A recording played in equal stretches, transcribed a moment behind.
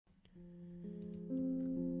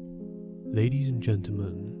Ladies and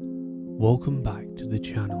gentlemen, welcome back to the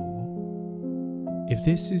channel. If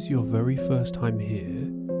this is your very first time here,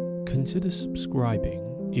 consider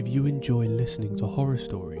subscribing if you enjoy listening to horror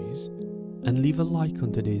stories, and leave a like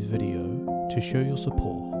on today's video to show your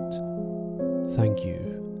support. Thank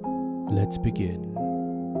you. Let's begin.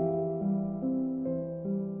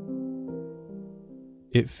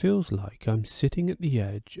 It feels like I'm sitting at the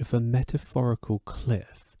edge of a metaphorical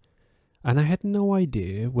cliff, and I had no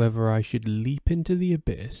idea whether I should leap into the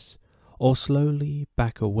abyss or slowly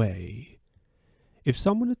back away. If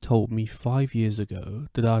someone had told me 5 years ago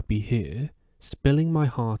that I'd be here, spilling my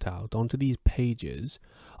heart out onto these pages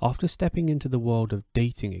after stepping into the world of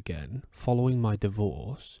dating again following my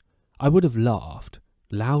divorce, I would have laughed,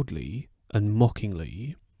 loudly and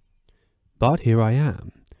mockingly. But here I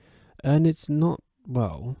am, and it's not,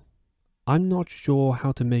 well, I'm not sure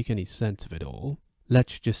how to make any sense of it all.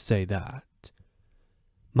 Let's just say that.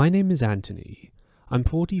 My name is Anthony. I'm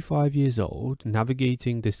 45 years old,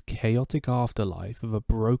 navigating this chaotic afterlife of a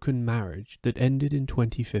broken marriage that ended in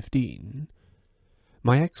 2015.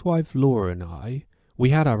 My ex-wife Laura and I,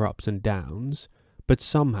 we had our ups and downs, but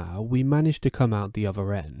somehow we managed to come out the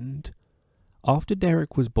other end. After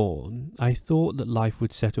Derek was born, I thought that life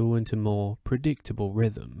would settle into more predictable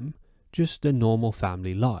rhythm, just a normal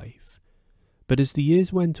family life. But as the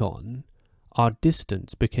years went on, our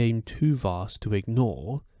distance became too vast to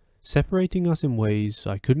ignore, separating us in ways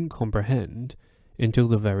I couldn't comprehend until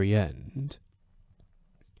the very end.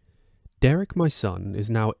 Derek, my son, is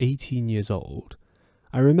now 18 years old.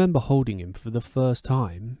 I remember holding him for the first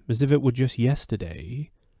time, as if it were just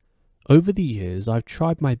yesterday. Over the years, I've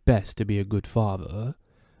tried my best to be a good father.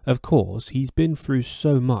 Of course, he's been through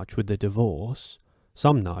so much with the divorce.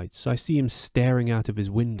 Some nights, I see him staring out of his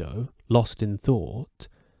window, lost in thought.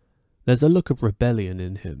 There's a look of rebellion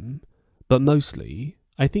in him, but mostly,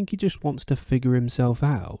 I think he just wants to figure himself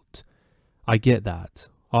out. I get that.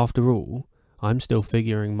 After all, I'm still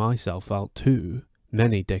figuring myself out too,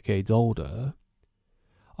 many decades older.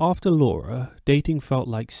 After Laura, dating felt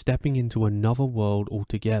like stepping into another world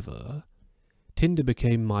altogether. Tinder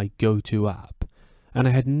became my go-to app, and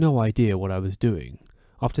I had no idea what I was doing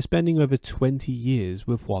after spending over 20 years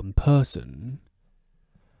with one person.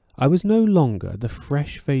 I was no longer the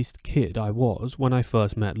fresh-faced kid I was when I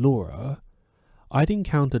first met Laura. I'd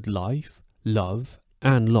encountered life, love,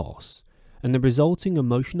 and loss, and the resulting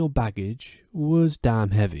emotional baggage was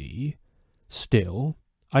damn heavy. Still,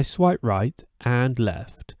 I swiped right and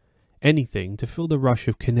left, anything to feel the rush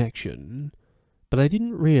of connection, but I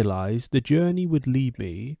didn't realize the journey would lead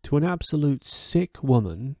me to an absolute sick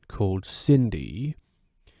woman called Cindy.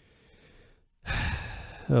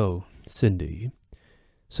 Oh, Cindy.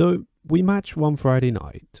 So, we matched one Friday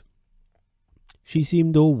night. She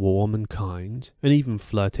seemed all warm and kind, and even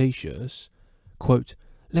flirtatious. Quote,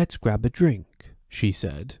 "Let's grab a drink," she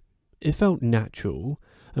said. It felt natural,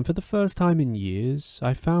 and for the first time in years,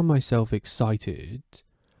 I found myself excited.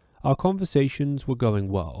 Our conversations were going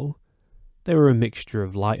well. They were a mixture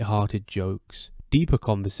of light-hearted jokes, deeper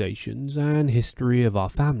conversations, and history of our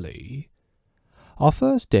family. Our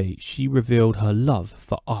first date, she revealed her love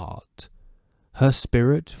for art, her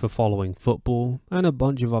spirit for following football, and a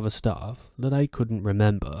bunch of other stuff that I couldn't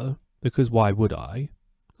remember, because why would I,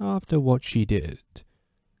 after what she did?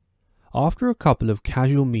 After a couple of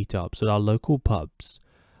casual meetups at our local pubs,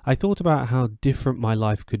 I thought about how different my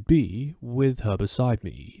life could be with her beside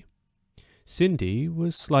me. Cindy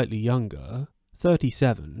was slightly younger,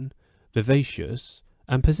 37, vivacious,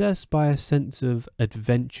 and possessed by a sense of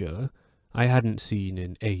adventure I hadn't seen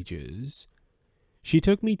in ages. She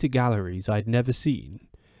took me to galleries I'd never seen,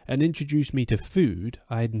 and introduced me to food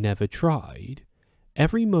I'd never tried.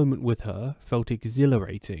 Every moment with her felt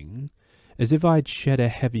exhilarating, as if I'd shed a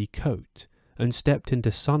heavy coat and stepped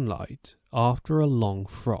into sunlight after a long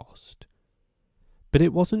frost. But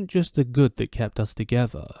it wasn't just the good that kept us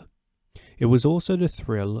together. It was also the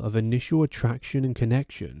thrill of initial attraction and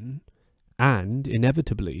connection, and,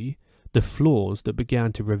 inevitably, the flaws that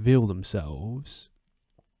began to reveal themselves.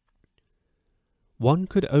 One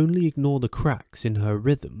could only ignore the cracks in her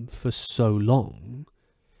rhythm for so long.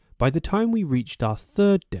 By the time we reached our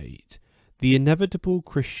third date, the inevitable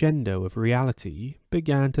crescendo of reality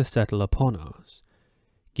began to settle upon us,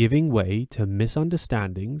 giving way to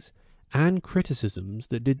misunderstandings and criticisms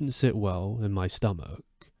that didn't sit well in my stomach.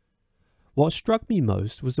 What struck me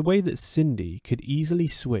most was the way that Cindy could easily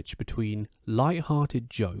switch between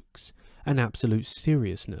light-hearted jokes and absolute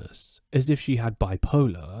seriousness, as if she had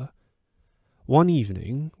bipolar. One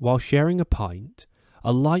evening, while sharing a pint,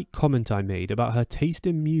 a light comment I made about her taste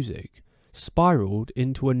in music spiraled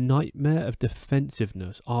into a nightmare of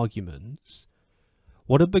defensiveness arguments.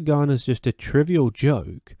 What had begun as just a trivial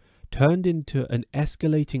joke turned into an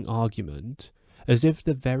escalating argument, as if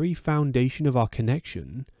the very foundation of our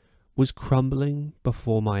connection was crumbling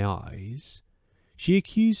before my eyes. She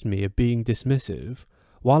accused me of being dismissive,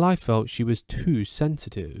 while I felt she was too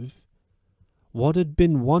sensitive. What had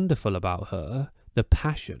been wonderful about her, the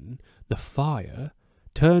passion, the fire,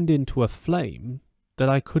 turned into a flame that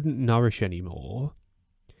I couldn't nourish anymore.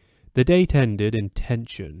 The date ended in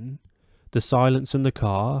tension, the silence in the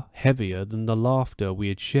car heavier than the laughter we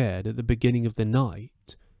had shared at the beginning of the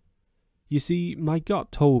night. You see, my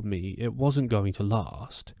gut told me it wasn't going to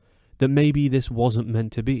last, that maybe this wasn't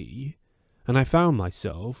meant to be, and I found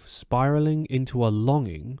myself spiraling into a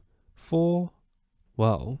longing for,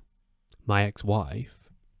 well, my ex-wife.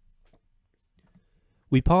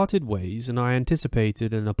 We parted ways, and I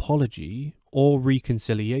anticipated an apology or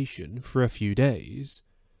reconciliation for a few days.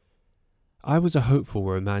 I was a hopeful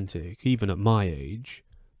romantic, even at my age,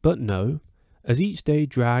 but no, as each day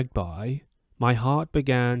dragged by, my heart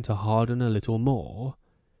began to harden a little more.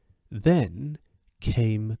 Then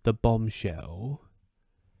came the bombshell.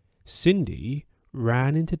 Cindy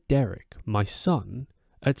ran into Derek, my son,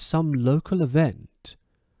 at some local event,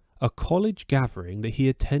 a college gathering that he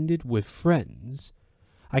attended with friends.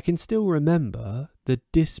 I can still remember the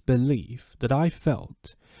disbelief that I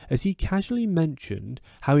felt as he casually mentioned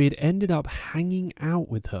how he had ended up hanging out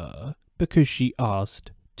with her because she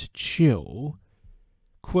asked to chill.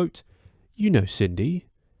 Quote, "You know Cindy?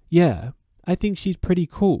 Yeah, I think she's pretty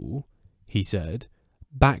cool," he said,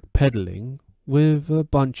 backpedaling with a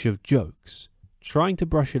bunch of jokes, trying to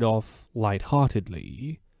brush it off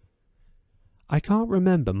lightheartedly. I can't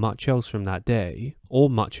remember much else from that day, or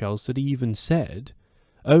much else that he even said,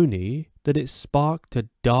 only that it sparked a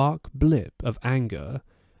dark blip of anger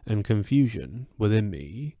and confusion within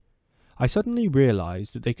me. I suddenly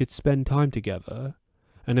realized that they could spend time together,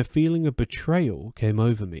 and a feeling of betrayal came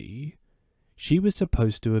over me. She was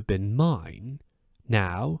supposed to have been mine.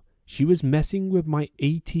 Now, she was messing with my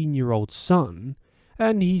 18-year-old son,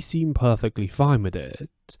 and he seemed perfectly fine with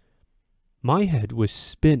it. My head was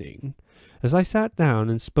spinning as I sat down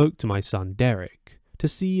and spoke to my son Derek to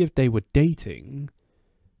see if they were dating.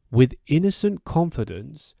 With innocent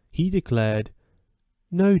confidence, he declared,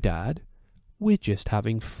 "No, Dad, we're just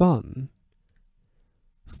having fun."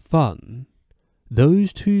 Fun.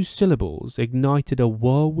 Those two syllables ignited a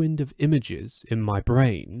whirlwind of images in my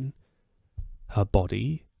brain. Her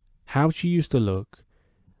body, how she used to look,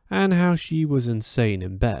 and how she was insane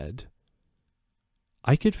in bed.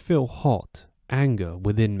 I could feel hot anger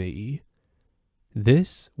within me.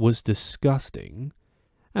 This was disgusting,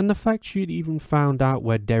 and the fact she had even found out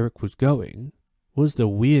where Derek was going was the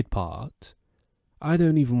weird part. I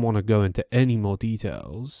don't even want to go into any more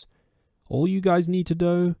details. All you guys need to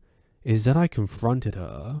know is that I confronted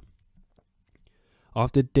her.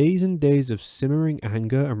 After days and days of simmering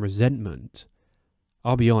anger and resentment,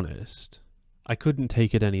 I'll be honest, I couldn't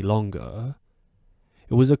take it any longer.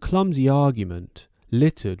 It was a clumsy argument,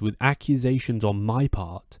 littered with accusations on my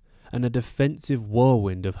part, and a defensive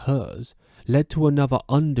whirlwind of hers led to another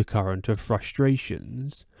undercurrent of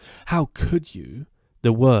frustrations. "How could you?"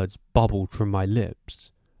 The words bubbled from my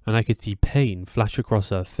lips, and I could see pain flash across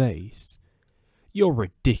her face. "You're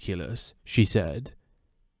ridiculous," she said.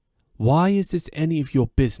 "Why is this any of your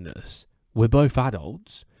business? We're both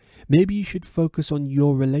adults. Maybe you should focus on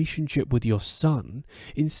your relationship with your son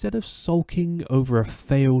instead of sulking over a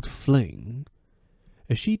failed fling."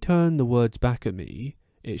 As she turned the words back at me,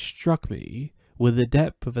 it struck me with the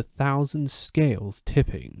depth of 1,000 scales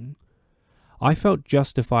tipping. I felt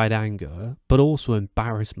justified anger, but also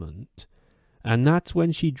embarrassment, and that's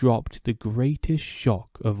when she dropped the greatest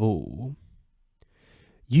shock of all.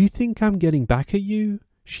 "You think I'm getting back at you?"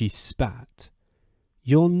 she spat.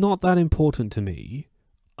 "You're not that important to me.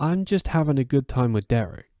 I'm just having a good time with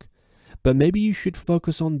Derek. But maybe you should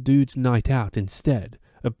focus on dude's night out instead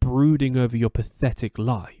of brooding over your pathetic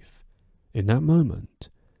life." In that moment,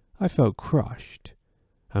 I felt crushed.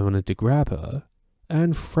 I wanted to grab her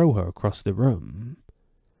and throw her across the room.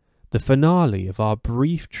 The finale of our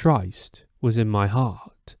brief tryst was in my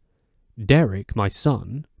heart. Derek, my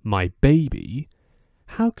son, my baby,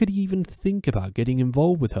 how could he even think about getting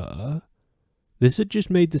involved with her? This had just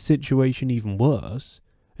made the situation even worse,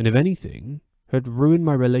 and if anything, had ruined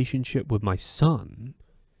my relationship with my son.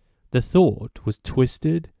 The thought was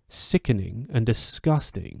twisted, sickening, and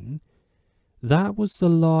disgusting. That was the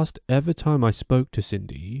last ever time I spoke to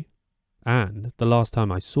Cindy, and the last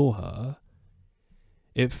time I saw her.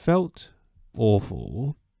 It felt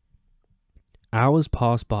awful. Hours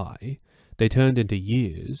passed by, They turned into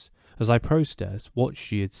years as I processed what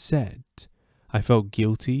she had said. I felt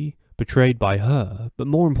guilty, betrayed by her, but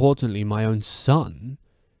more importantly my own son.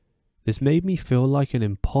 This made me feel like an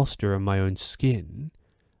imposter in my own skin,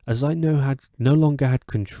 as I no longer had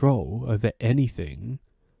control over anything.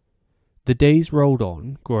 The days rolled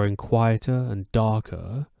on, growing quieter and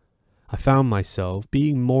darker. I found myself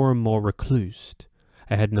being more and more reclused.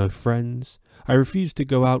 I had no friends. I refused to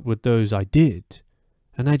go out with those I did.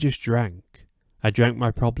 And I just drank. I drank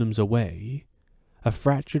my problems away. A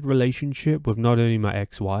fractured relationship with not only my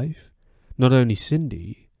ex-wife, not only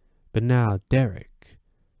Cindy, but now Derek.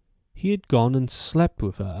 He had gone and slept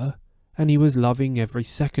with her, and he was loving every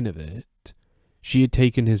second of it. She had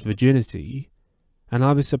taken his virginity, and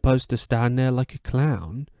I was supposed to stand there like a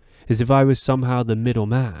clown, as if I was somehow the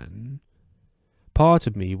middleman. Part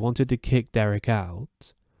of me wanted to kick Derek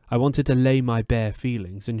out. I wanted to lay my bare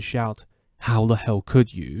feelings and shout, "How the hell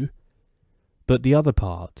could you?" But the other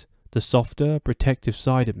part, the softer, protective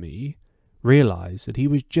side of me, realized that he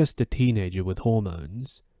was just a teenager with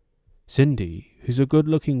hormones. Cindy, who's a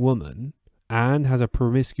good-looking woman and has a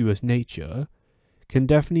promiscuous nature, can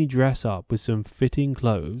definitely dress up with some fitting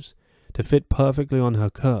clothes to fit perfectly on her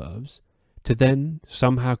curves, to then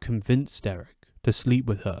somehow convince Derek to sleep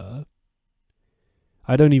with her.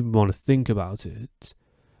 I don't even want to think about it,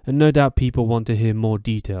 and no doubt people want to hear more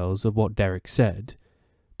details of what Derek said,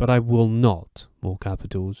 but I will not, more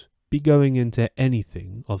capitals, be going into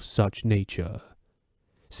anything of such nature.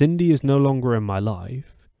 Cindy is no longer in my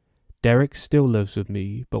life. Derek still lives with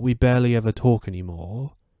me, but we barely ever talk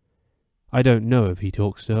anymore. I don't know if he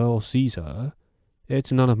talks to her or sees her.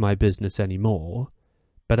 It's none of my business anymore,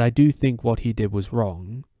 but I do think what he did was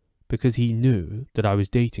wrong, because he knew that I was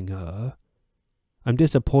dating her. I'm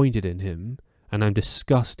disappointed in him, and I'm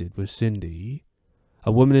disgusted with Cindy,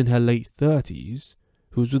 a woman in her late 30s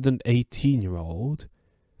who was with an 18-year-old.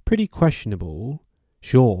 Pretty questionable.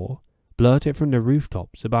 Sure, blurt it from the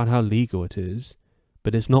rooftops about how legal it is,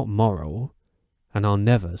 but it's not moral, and I'll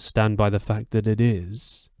never stand by the fact that it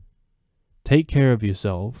is. Take care of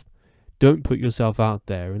yourself. Don't put yourself out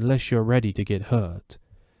there unless you're ready to get hurt,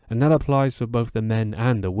 and that applies for both the men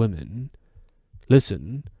and the women.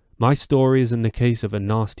 Listen, my story isn't the case of a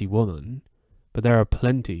nasty woman, but there are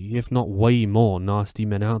plenty, if not way more, nasty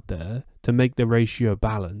men out there to make the ratio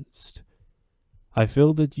balanced. I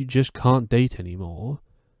feel that you just can't date anymore.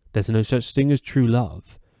 There's no such thing as true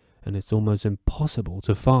love, and it's almost impossible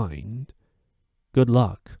to find. Good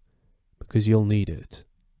luck, because you'll need it.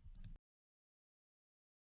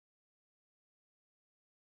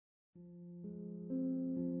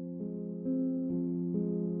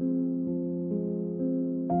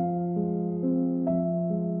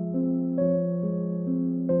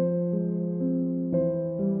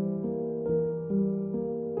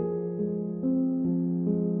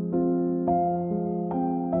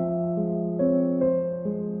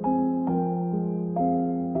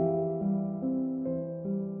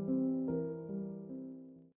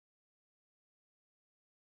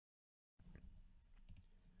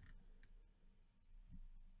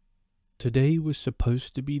 Today was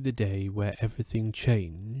supposed to be the day where everything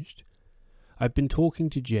changed. I've been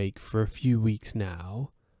talking to Jake for a few weeks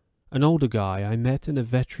now, an older guy I met in a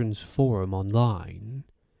veterans forum online.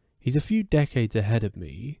 He's a few decades ahead of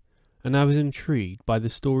me, and I was intrigued by the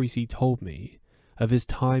stories he told me of his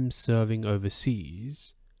time serving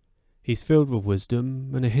overseas. He's filled with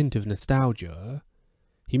wisdom and a hint of nostalgia.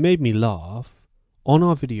 He made me laugh. On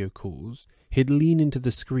our video calls, he'd lean into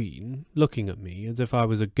the screen, looking at me as if I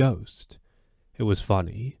was a ghost. It was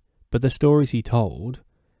funny, but the stories he told,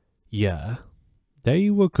 yeah,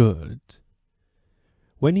 they were good.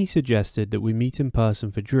 When he suggested that we meet in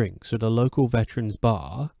person for drinks at a local veterans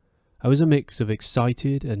bar, I was a mix of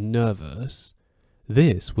excited and nervous.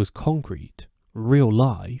 This was concrete, real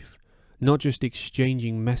life, not just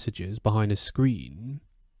exchanging messages behind a screen.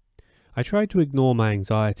 I tried to ignore my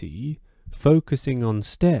anxiety, focusing on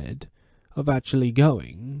instead of actually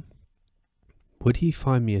going. Would he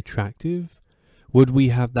find me attractive? Would we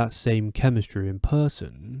have that same chemistry in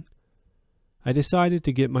person? I decided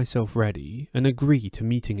to get myself ready and agree to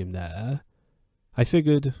meeting him there. I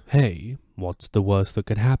figured, hey, what's the worst that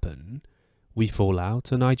could happen? We fall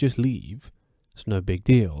out and I just leave. It's no big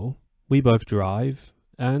deal. We both drive,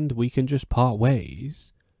 and we can just part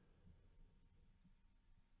ways.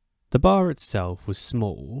 The bar itself was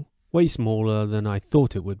small, way smaller than I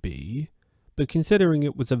thought it would be, but considering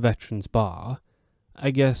it was a veterans bar,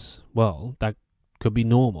 I guess, well, that could be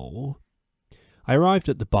normal. I arrived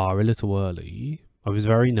at the bar a little early. I was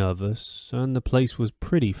very nervous, and the place was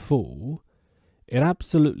pretty full. It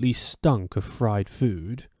absolutely stunk of fried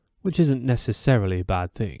food, which isn't necessarily a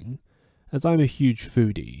bad thing, as I'm a huge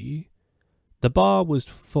foodie. The bar was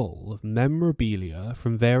full of memorabilia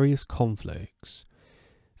from various conflicts.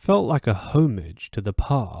 Felt like a homage to the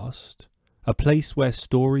past, a place where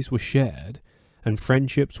stories were shared and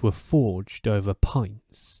friendships were forged over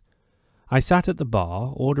pints. I sat at the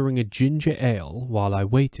bar ordering a ginger ale while I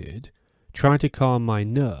waited, trying to calm my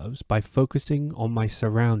nerves by focusing on my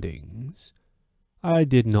surroundings. I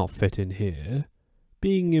did not fit in here.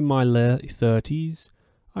 Being in my late 30s,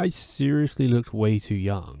 I seriously looked way too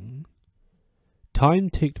young. Time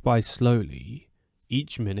ticked by slowly,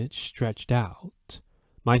 each minute stretched out.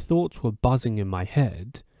 My thoughts were buzzing in my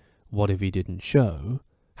head. What if he didn't show?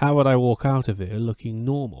 How would I walk out of here looking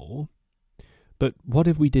normal? But what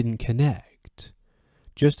if we didn't connect?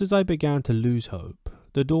 Just as I began to lose hope,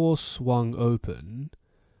 the door swung open,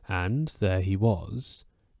 and there he was,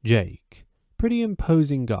 Jake. Pretty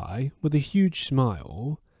imposing guy with a huge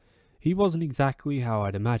smile. He wasn't exactly how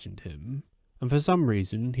I'd imagined him, and for some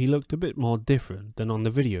reason he looked a bit more different than on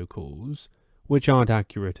the video calls, which aren't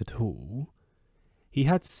accurate at all. He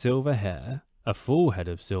had silver hair, a full head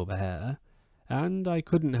of silver hair, and I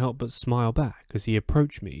couldn't help but smile back as he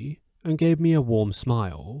approached me and gave me a warm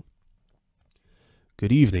smile.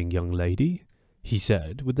 "Good evening, young lady," he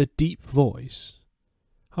said with a deep voice.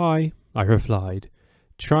 "Hi," I replied,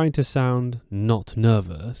 trying to sound not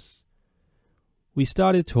nervous. We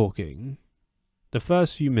started talking. The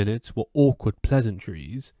first few minutes were awkward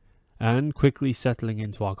pleasantries, and quickly settling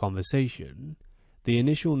into our conversation, the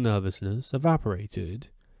initial nervousness evaporated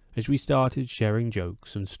as we started sharing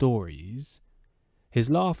jokes and stories. His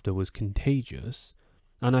laughter was contagious,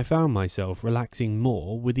 and I found myself relaxing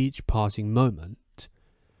more with each passing moment.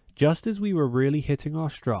 Just as we were really hitting our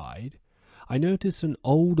stride, I noticed an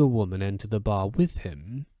older woman enter the bar with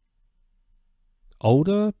him.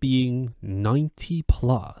 Older being 90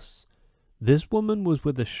 plus. This woman was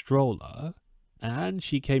with a stroller, and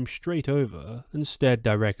she came straight over and stared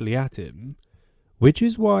directly at him, which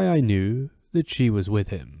is why I knew that she was with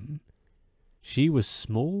him. She was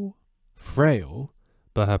small, frail,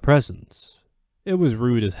 but her presence, it was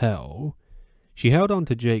rude as hell. She held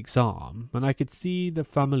onto Jake's arm, and I could see the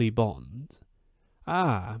family bond.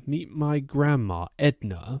 "Ah, meet my grandma,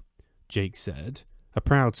 Edna," Jake said, a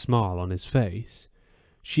proud smile on his face.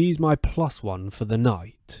 "She's my +1 for the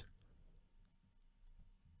night."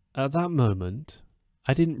 At that moment,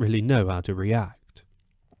 I didn't really know how to react.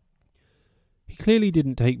 He clearly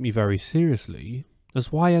didn't take me very seriously,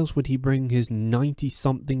 as why else would he bring his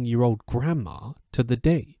 90-something-year-old grandma to the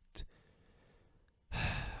date?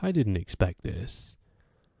 I didn't expect this.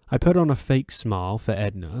 I put on a fake smile for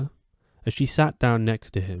Edna, as she sat down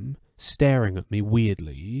next to him, staring at me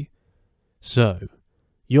weirdly. "So,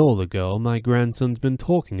 you're the girl my grandson's been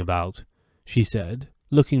talking about," she said,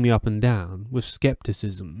 looking me up and down with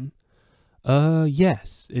skepticism.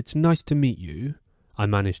 Yes, it's nice to meet you," I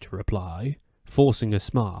managed to reply, forcing a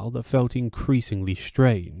smile that felt increasingly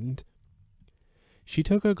strained. She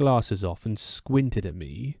took her glasses off and squinted at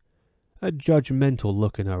me, a judgmental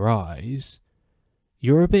look in her eyes.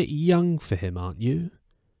 "You're a bit young for him, aren't you?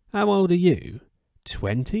 How old are you?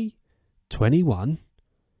 20? 21?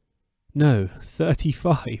 "No,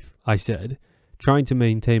 35, I said, trying to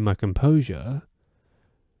maintain my composure.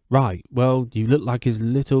 "Right, well, you look like his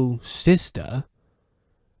little sister."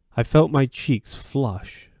 I felt my cheeks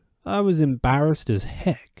flush. I was embarrassed as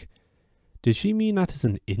heck. Did she mean that as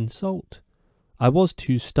an insult? I was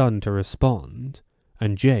too stunned to respond,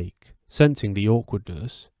 and Jake, sensing the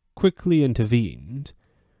awkwardness, quickly intervened.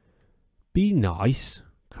 "Be nice.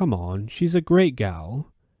 Come on, she's a great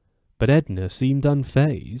gal." But Edna seemed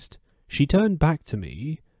unfazed. She turned back to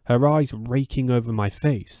me, her eyes raking over my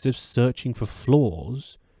face as if searching for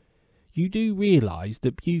flaws. "You do realise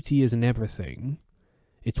that beauty isn't everything.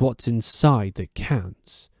 It's what's inside that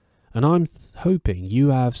counts, and I'm hoping you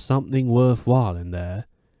have something worthwhile in there,"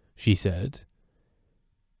 she said.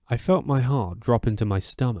 I felt my heart drop into my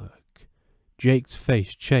stomach. Jake's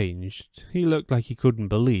face changed. He looked like he couldn't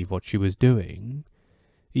believe what she was doing.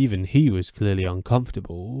 Even he was clearly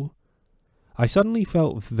uncomfortable. I suddenly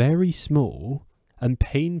felt very small and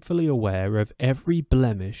painfully aware of every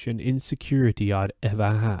blemish and insecurity I'd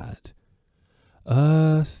ever had.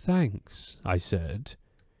 Thanks," I said.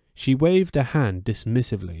 She waved a hand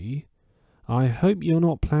dismissively. "I hope you're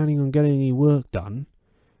not planning on getting any work done.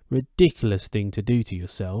 Ridiculous thing to do to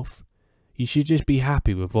yourself. You should just be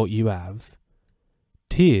happy with what you have."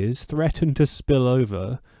 Tears threatened to spill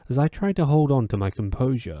over as I tried to hold on to my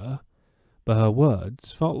composure, but her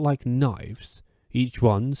words felt like knives, each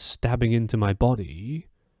one stabbing into my body.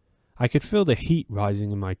 I could feel the heat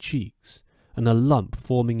rising in my cheeks, and a lump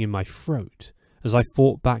forming in my throat as I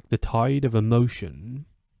fought back the tide of emotion.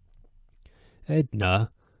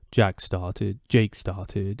 "Edna," Jake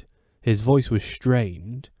started. His voice was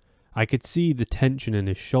strained. I could see the tension in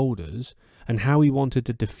his shoulders and how he wanted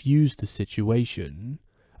to defuse the situation,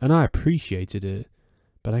 and I appreciated it,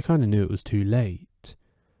 but I kind of knew it was too late.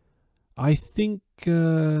 "I think,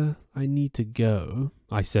 I need to go,"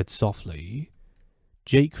 I said softly.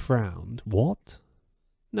 Jake frowned. "What?"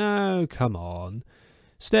 "No, come on.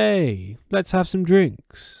 Stay, let's have some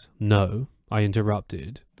drinks." "No," I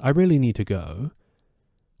interrupted. "I really need to go."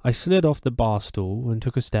 I slid off the bar stool and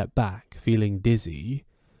took a step back, feeling dizzy.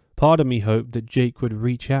 Part of me hoped that Jake would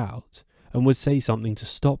reach out and would say something to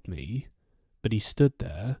stop me, but he stood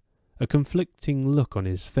there, a conflicting look on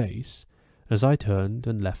his face, as I turned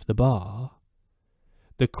and left the bar.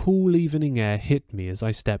 The cool evening air hit me as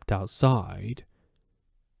I stepped outside.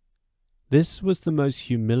 This was the most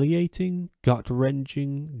humiliating,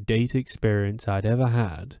 gut-wrenching date experience I'd ever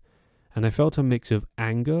had, and I felt a mix of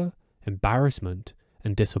anger, embarrassment,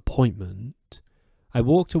 and disappointment. I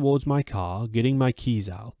walked towards my car, getting my keys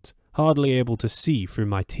out, hardly able to see through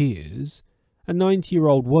my tears. A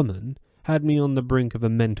 90-year-old woman had me on the brink of a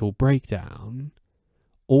mental breakdown.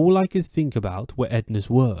 All I could think about were Edna's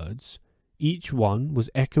words. Each one was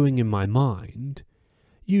echoing in my mind.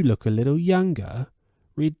 "You look a little younger.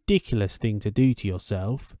 Ridiculous thing to do to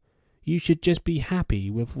yourself. You should just be happy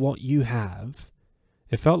with what you have."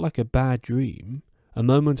 It felt like a bad dream, a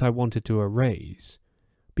moment I wanted to erase.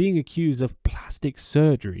 Being accused of plastic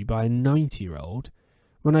surgery by a 90-year-old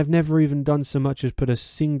when I've never even done so much as put a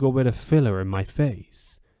single bit of filler in my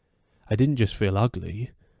face. I didn't just feel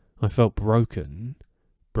ugly, I felt broken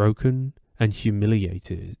and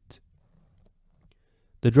humiliated.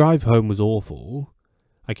 The drive home was awful.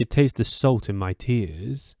 I could taste the salt in my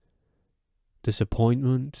tears.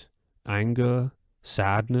 Disappointment, anger,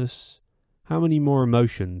 sadness. How many more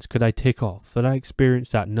emotions could I tick off that I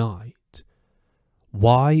experienced that night?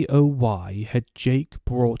 Why, oh why, had Jake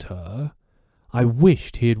brought her? I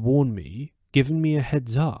wished he had warned me, given me a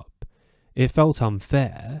heads up. It felt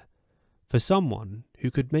unfair. For someone who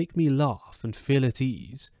could make me laugh and feel at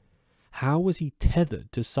ease, how was he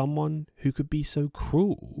tethered to someone who could be so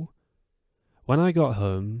cruel? When I got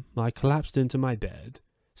home, I collapsed into my bed,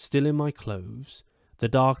 still in my clothes, the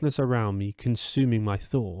darkness around me consuming my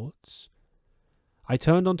thoughts. I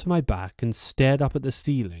turned onto my back and stared up at the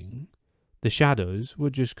ceiling. The shadows were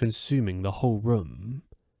just consuming the whole room.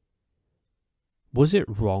 Was it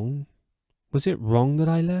wrong? Was it wrong that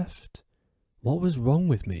I left? What was wrong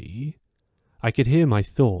with me? I could hear my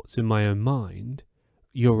thoughts in my own mind.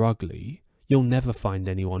 "You're ugly. You'll never find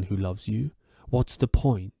anyone who loves you. What's the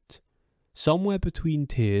point?" Somewhere between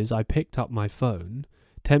tears I picked up my phone,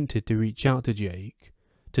 tempted to reach out to Jake,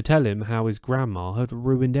 to tell him how his grandma had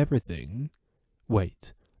ruined everything.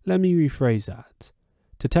 Wait, let me rephrase that.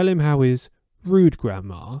 To tell him how his rude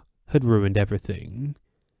grandma had ruined everything.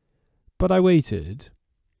 But I waited.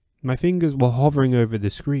 My fingers were hovering over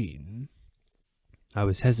the screen. I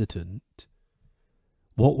was hesitant.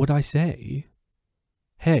 What would I say?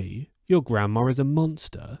 "Hey, your grandma is a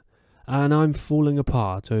monster, and I'm falling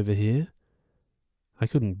apart over here." I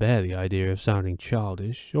couldn't bear the idea of sounding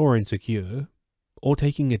childish or insecure, or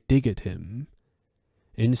taking a dig at him.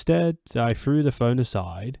 Instead, I threw the phone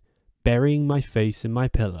aside, burying my face in my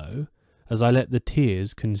pillow as I let the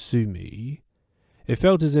tears consume me. It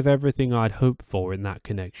felt as if everything I'd hoped for in that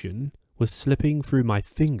connection was slipping through my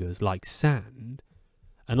fingers like sand,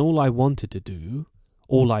 and all I wanted to do,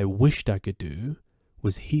 all I wished I could do,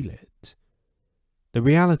 was heal it. The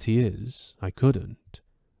reality is, I couldn't,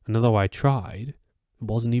 and although I tried, it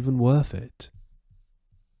wasn't even worth it.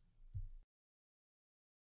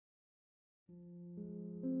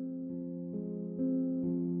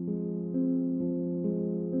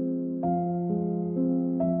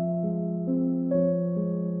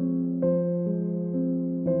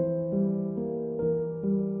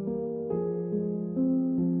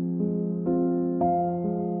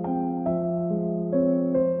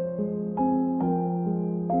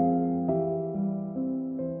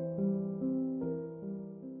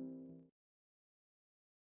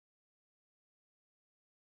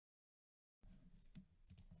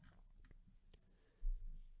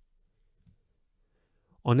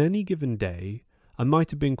 On any given day, I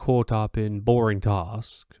might have been caught up in boring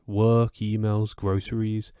tasks, work, emails,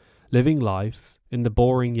 groceries, living life in the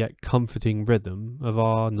boring yet comforting rhythm of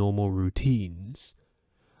our normal routines.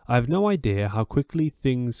 I have no idea how quickly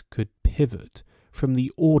things could pivot from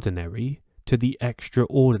the ordinary to the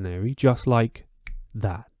extraordinary just like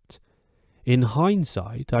that. In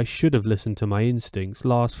hindsight, I should have listened to my instincts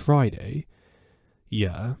last Friday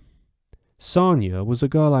Yeah. Sanya was a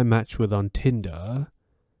girl I matched with on Tinder.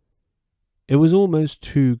 It was almost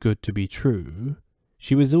too good to be true.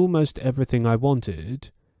 She was almost everything I wanted.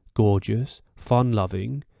 Gorgeous,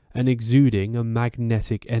 fun-loving, and exuding a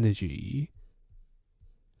magnetic energy.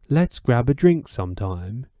 Let's grab a drink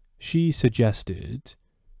sometime, she suggested.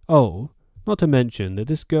 Oh, not to mention that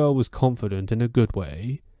this girl was confident in a good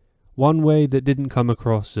way. One way that didn't come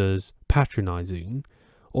across as patronizing,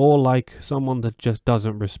 or like someone that just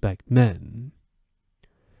doesn't respect men.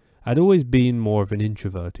 I'd always been more of an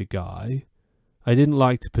introverted guy. I didn't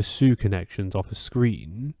like to pursue connections off a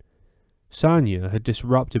screen. Sanya had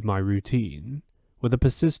disrupted my routine with a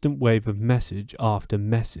persistent wave of message after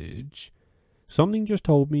message. Something just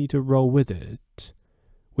told me to roll with it.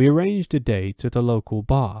 We arranged a date at a local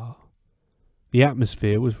bar. The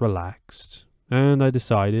atmosphere was relaxed, and I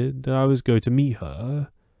decided that I was going to meet her.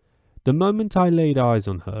 The moment I laid eyes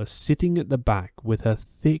on her sitting at the back with her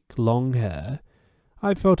thick long hair,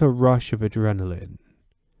 I felt a rush of adrenaline.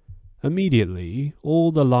 Immediately,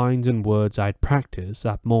 all the lines and words I'd practiced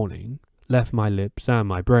that morning left my lips and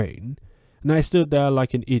my brain, and I stood there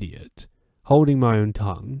like an idiot, holding my own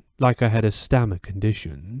tongue like I had a stammer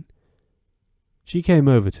condition. She came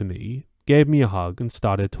over to me, gave me a hug, and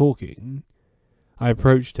started talking. I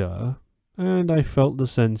approached her, and I felt the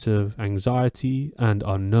sense of anxiety and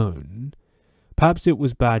unknown. Perhaps it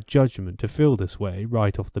was bad judgment to feel this way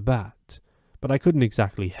right off the bat, but I couldn't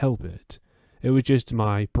exactly help it. It was just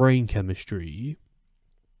my brain chemistry.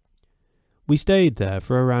 We stayed there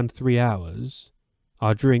for around 3 hours,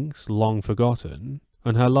 our drinks long forgotten,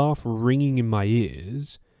 and her laugh ringing in my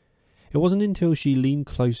ears. It wasn't until she leaned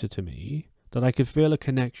closer to me that I could feel a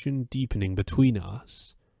connection deepening between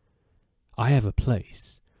us. I have a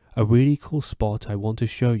place, a really cool spot I want to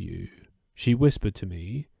show you, she whispered to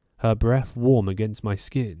me, her breath warm against my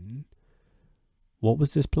skin. What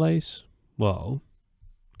was this place? Well,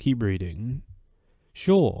 keep reading.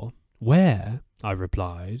 Sure, where? I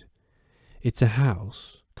replied. It's a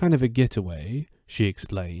house, kind of a getaway, she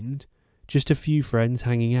explained. Just a few friends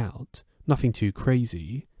hanging out, nothing too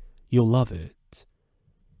crazy. You'll love it.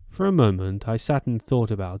 For a moment I sat and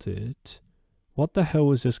thought about it. What the hell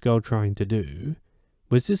was this girl trying to do?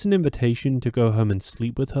 Was this an invitation to go home and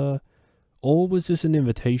sleep with her? Or was this an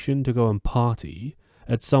invitation to go and party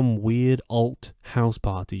at some weird alt house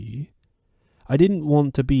party? I didn't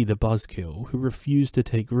want to be the buzzkill who refused to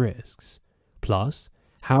take risks. Plus,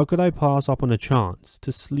 how could I pass up on a chance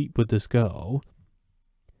to sleep with this girl?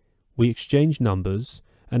 We exchanged numbers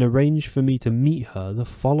and arranged for me to meet her the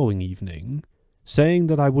following evening, saying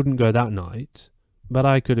that I wouldn't go that night, but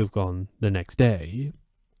I could have gone the next day.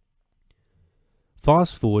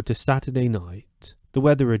 Fast forward to Saturday night. The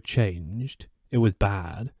weather had changed. It was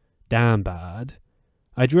bad. Damn bad.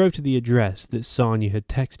 I drove to the address that Sanya had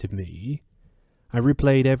texted me. I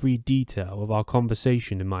replayed every detail of our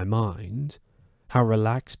conversation in my mind, how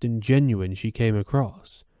relaxed and genuine she came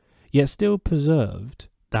across, yet still preserved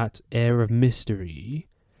that air of mystery.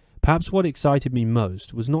 Perhaps what excited me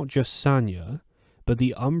most was not just Sanya, but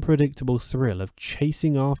the unpredictable thrill of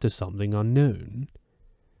chasing after something unknown.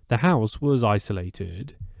 The house was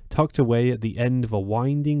isolated, tucked away at the end of a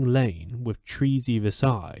winding lane with trees either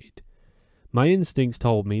side. My instincts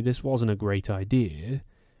told me this wasn't a great idea.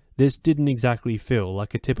 This didn't exactly feel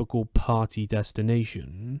like a typical party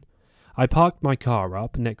destination. I parked my car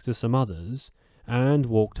up next to some others and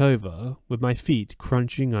walked over with my feet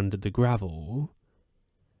crunching under the gravel.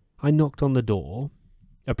 I knocked on the door.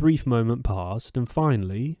 A brief moment passed and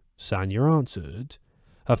finally Sanya answered.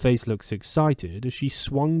 Her face looked excited as she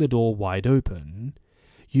swung the door wide open.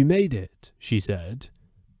 "You made it," she said.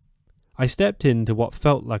 I stepped into what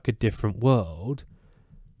felt like a different world.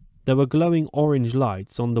 There were glowing orange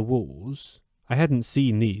lights on the walls. I hadn't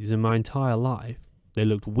seen these in my entire life. They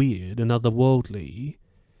looked weird and otherworldly.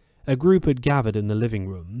 A group had gathered in the living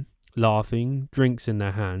room, laughing, drinks in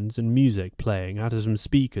their hands, and music playing out of some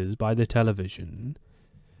speakers by the television.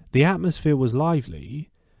 The atmosphere was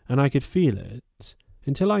lively, and I could feel it,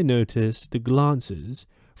 until I noticed the glances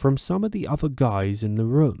from some of the other guys in the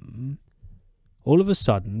room. All of a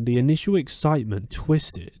sudden, the initial excitement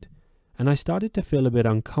twisted, and I started to feel a bit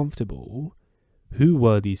uncomfortable. Who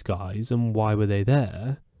were these guys and why were they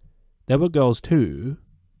there? There were girls too,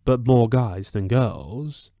 but more guys than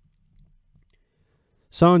girls.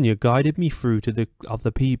 Sanya guided me through to the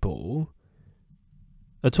other people.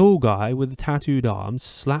 A tall guy with tattooed arms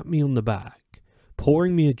slapped me on the back,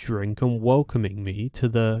 pouring me a drink and welcoming me to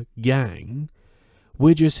the gang.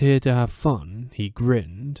 "We're just here to have fun," he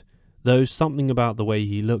grinned, though something about the way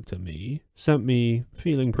he looked at me sent me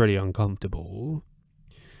feeling pretty uncomfortable.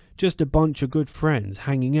 Just a bunch of good friends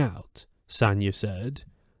hanging out, Sanya said,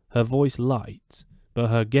 her voice light,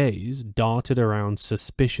 but her gaze darted around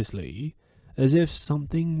suspiciously, as if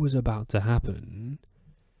something was about to happen.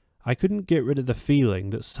 I couldn't get rid of the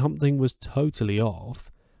feeling that something was totally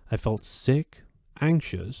off. I felt sick,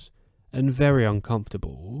 anxious, and very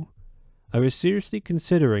uncomfortable. I was seriously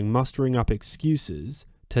considering mustering up excuses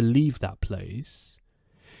to leave that place.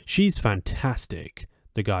 She's fantastic,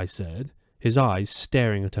 the guy said, his eyes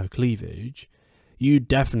staring at her cleavage. You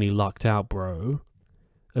definitely lucked out, bro.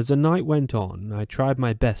 As the night went on, I tried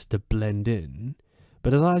my best to blend in,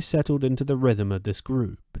 but as I settled into the rhythm of this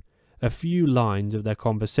group, a few lines of their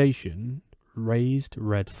conversation raised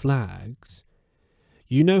red flags.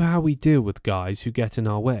 You know how we deal with guys who get in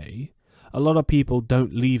our way? A lot of people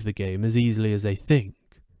don't leave the game as easily as they think,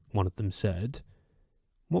 one of them said.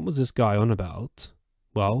 What was this guy on about?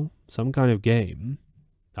 Well, some kind of game.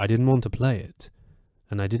 I didn't want to play it,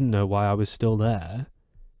 and I didn't know why I was still there.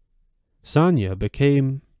 Sanya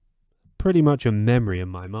became pretty much a memory in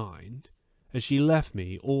my mind, as she left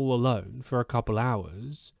me all alone for a couple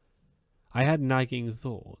hours. I had nagging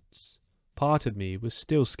thoughts. Part of me was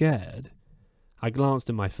still scared. I glanced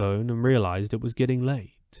at my phone and realized it was getting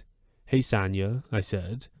late. Hey Sanya, I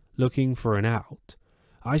said, looking for an out.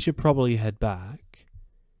 I should probably head back.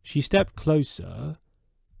 She stepped closer.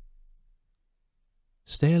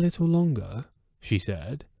 Stay a little longer, she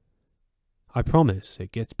said. I promise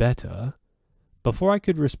it gets better. Before I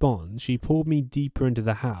could respond, she pulled me deeper into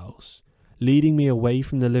the house, leading me away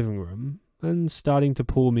from the living room and starting to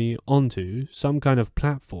pull me onto some kind of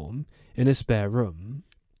platform in a spare room.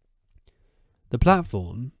 The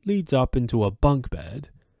platform leads up into a bunk bed,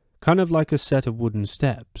 kind of like a set of wooden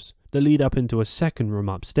steps that lead up into a second room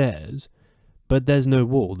upstairs, but there's no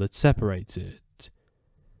wall that separates it.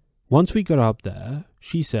 Once we got up there,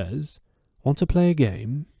 she says, "Want to play a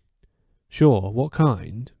game?" "Sure, what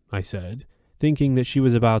kind?" I said, thinking that she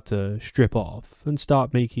was about to strip off and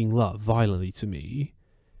start making love violently to me.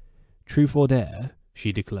 "Truth or dare,"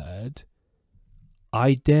 she declared.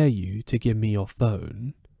 "I dare you to give me your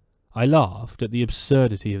phone." I laughed at the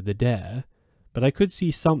absurdity of the dare, but I could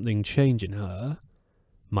see something change in her.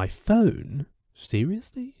 "My phone?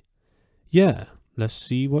 Seriously?" "Yeah, let's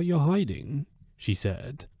see what you're hiding," she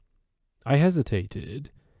said. I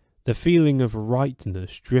hesitated. The feeling of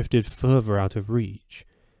rightness drifted further out of reach.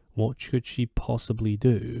 What could she possibly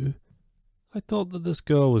do? I thought that this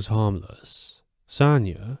girl was harmless.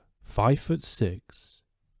 Sanya, 5'6".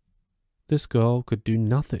 This girl could do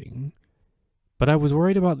nothing. But I was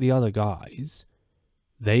worried about the other guys.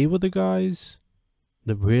 They were the guys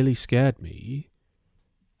that really scared me.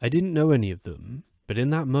 I didn't know any of them, but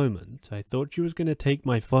in that moment I thought she was going to take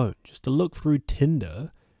my phone just to look through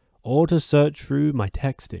Tinder or to search through my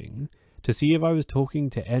texting to see if I was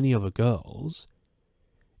talking to any other girls.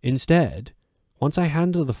 Instead, once I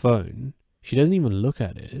hand her the phone, she doesn't even look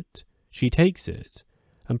at it. She takes it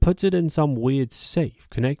and puts it in some weird safe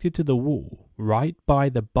connected to the wall right by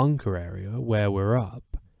the bunker area where we're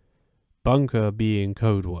up. Bunker being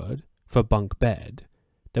code word for bunk bed.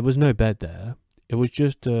 There was no bed there. It was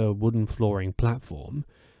just a wooden flooring platform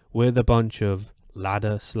with a bunch of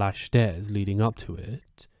ladder/stairs leading up to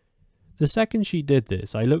it. The second she did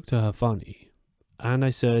this, I looked at her funny, and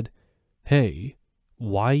I said, "Hey,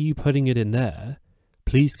 why are you putting it in there?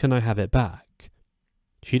 Please can I have it back?"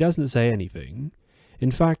 She doesn't say anything.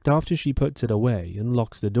 In fact, after she puts it away and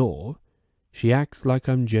locks the door, she acts like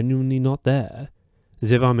I'm genuinely not there,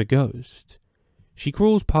 as if I'm a ghost. She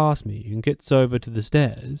crawls past me and gets over to the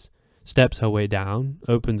stairs, steps her way down,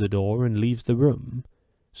 opens the door and leaves the room.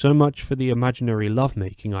 So much for the imaginary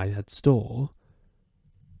lovemaking I had stored.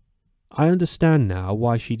 I understand now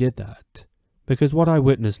why she did that, because what I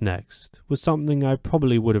witnessed next was something I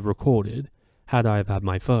probably would have recorded had I have had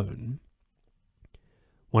my phone.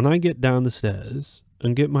 When I get down the stairs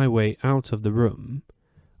and get my way out of the room,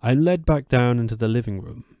 I'm led back down into the living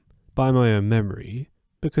room by my own memory,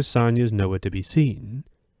 because Sanya's nowhere to be seen.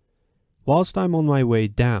 Whilst I'm on my way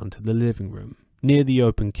down to the living room, near the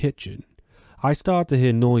open kitchen, I start to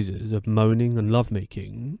hear noises of moaning and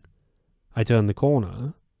lovemaking. I turn the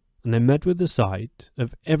corner, and I'm met with the sight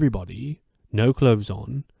of everybody, no clothes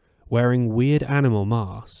on, wearing weird animal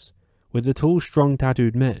masks, with the tall, strong,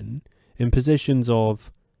 tattooed men in positions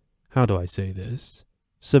of, how do I say this,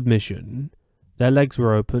 submission. Their legs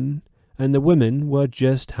were open, and the women were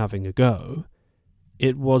just having a go.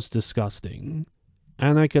 It was disgusting,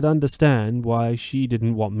 and I could understand why she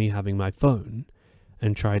didn't want me having my phone,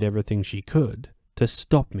 and tried everything she could to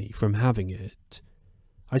stop me from having it.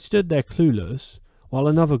 I stood there clueless, while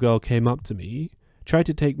another girl came up to me, tried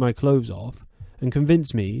to take my clothes off, and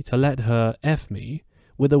convinced me to let her F me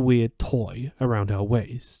with a weird toy around her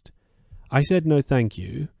waist. I said no thank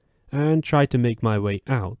you, and tried to make my way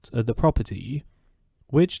out of the property,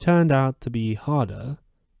 which turned out to be harder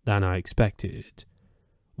than I expected.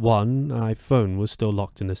 1, my phone was still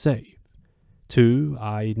locked in the safe. 2,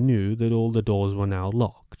 I knew that all the doors were now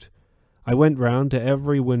locked. I went round to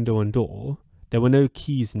every window and door. There were no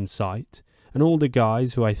keys in sight, and all the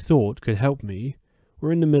guys who I thought could help me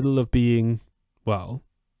were in the middle of being, well,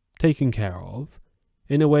 taken care of,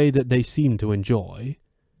 in a way that they seemed to enjoy.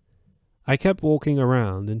 I kept walking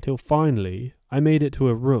around until finally I made it to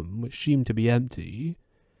a room which seemed to be empty.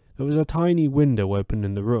 There was a tiny window open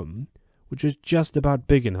in the room, which was just about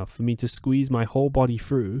big enough for me to squeeze my whole body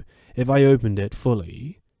through if I opened it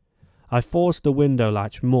fully. I forced the window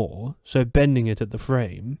latch more, so bending it at the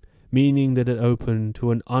frame, meaning that it opened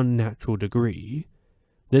to an unnatural degree.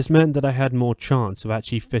 This meant that I had more chance of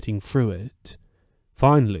actually fitting through it.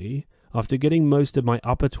 Finally, after getting most of my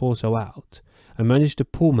upper torso out, I managed to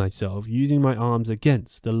pull myself using my arms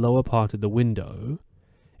against the lower part of the window.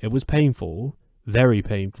 It was painful, very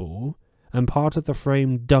painful, and part of the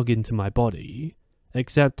frame dug into my body,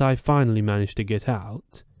 except I finally managed to get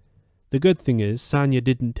out. The good thing is Sanya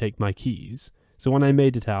didn't take my keys, so when I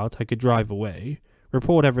made it out I could drive away,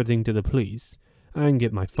 report everything to the police, and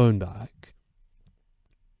get my phone back.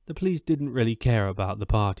 The police didn't really care about the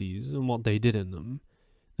parties and what they did in them.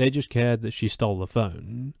 They just cared that she stole the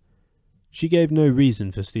phone. She gave no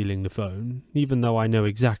reason for stealing the phone, even though I know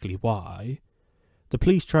exactly why. The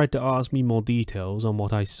police tried to ask me more details on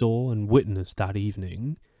what I saw and witnessed that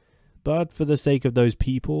evening, but for the sake of those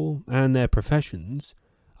people and their professions,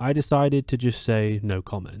 I decided to just say no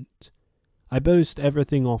comment. I based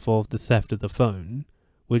everything off of the theft of the phone,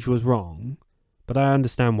 which was wrong, but I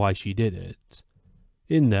understand why she did it.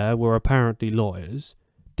 In there were apparently lawyers,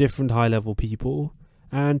 different high-level people,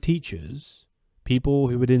 and teachers, people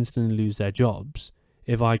who would instantly lose their jobs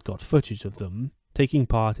if I'd got footage of them taking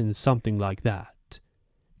part in something like that.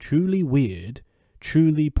 Truly weird,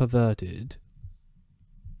 truly perverted.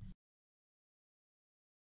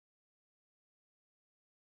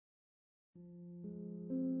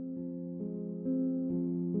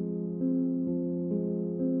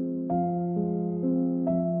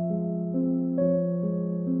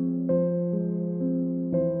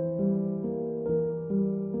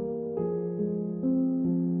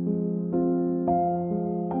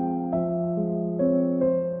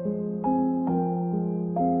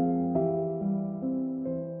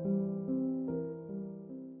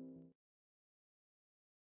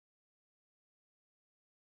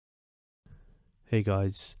 Hey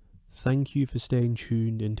guys, thank you for staying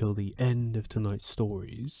tuned until the end of tonight's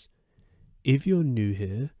stories. If you're new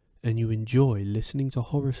here and you enjoy listening to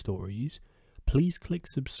horror stories, please click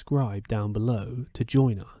subscribe down below to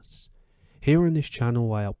join us. Here on this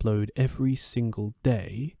channel I upload every single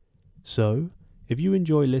day, so if you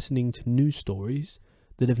enjoy listening to new stories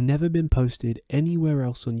that have never been posted anywhere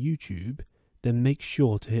else on YouTube, then make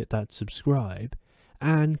sure to hit that subscribe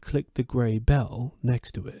and click the grey bell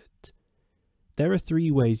next to it. There are 3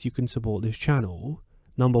 ways you can support this channel.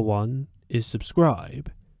 Number 1 is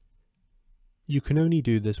subscribe. You can only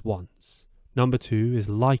do this once. Number 2 is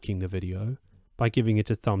liking the video by giving it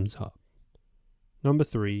a thumbs up. Number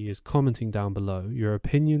 3 is commenting down below your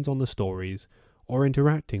opinions on the stories or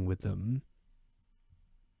interacting with them.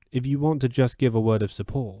 If you want to just give a word of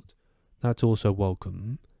support, that's also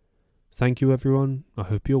welcome. Thank you everyone, I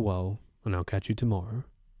hope you're well, and I'll catch you tomorrow.